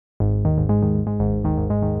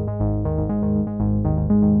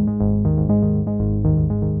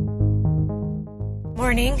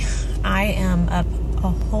morning. I am up a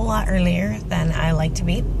whole lot earlier than I like to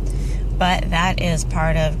be, but that is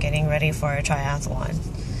part of getting ready for a triathlon.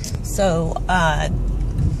 So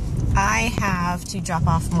I have to drop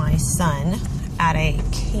off my son at a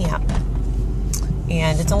camp,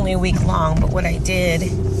 and it's only a week long, but what I did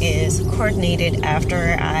is coordinated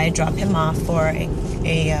after I drop him off for a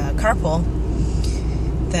carpool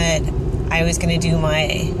that I was going to do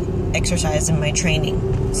my exercise and my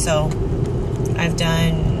training. So I've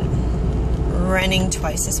done running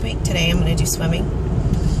twice this week. Today I'm going to do swimming.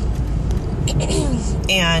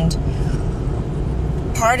 And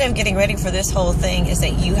part of getting ready for this whole thing is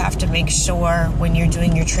that you have to make sure when you're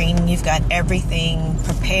doing your training you've got everything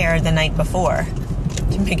prepared the night before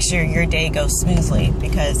to make sure your day goes smoothly,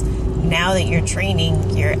 because now that you're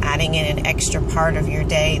training, you're adding in an extra part of your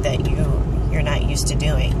day that you're not used to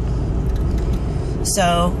doing.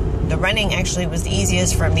 So the running actually was the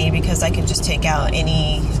easiest for me because I could just take out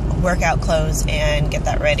any workout clothes and get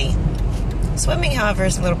that ready. Swimming, however,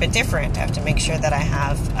 is a little bit different. I have to make sure that I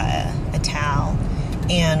have a towel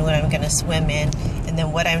and what I'm going to swim in, and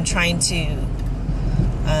then what I'm trying to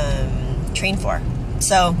train for.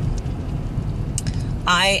 So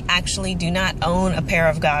I actually do not own a pair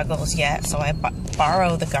of goggles yet, so I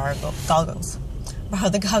borrow the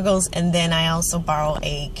goggles, and then I also borrow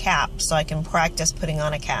a cap so I can practice putting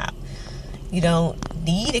on a cap. You don't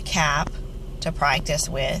need a cap to practice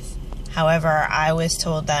with. However, I was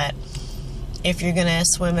told that if you're gonna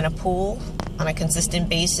swim in a pool on a consistent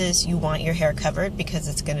basis, you want your hair covered because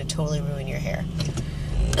it's gonna totally ruin your hair.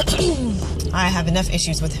 I have enough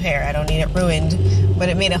issues with hair, I don't need it ruined, but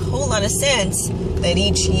it made a whole lot of sense that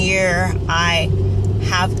each year I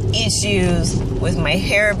have issues with my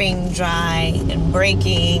hair being dry and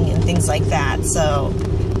breaking and things like that. So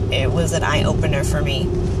it was an eye-opener for me.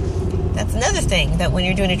 That's another thing, that when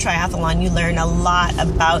you're doing a triathlon, you learn a lot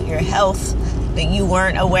about your health that you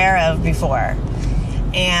weren't aware of before.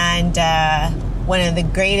 And one of the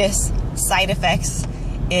greatest side effects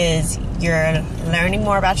is you're learning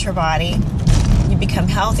more about your body, you become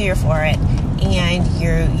healthier for it, and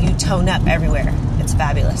you tone up everywhere. It's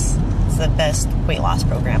fabulous. It's the best weight loss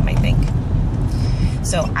program, I think.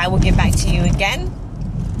 So I will get back to you again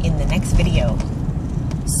in the next video.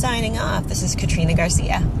 Signing off, this is Katrina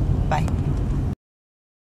Garcia. Bye.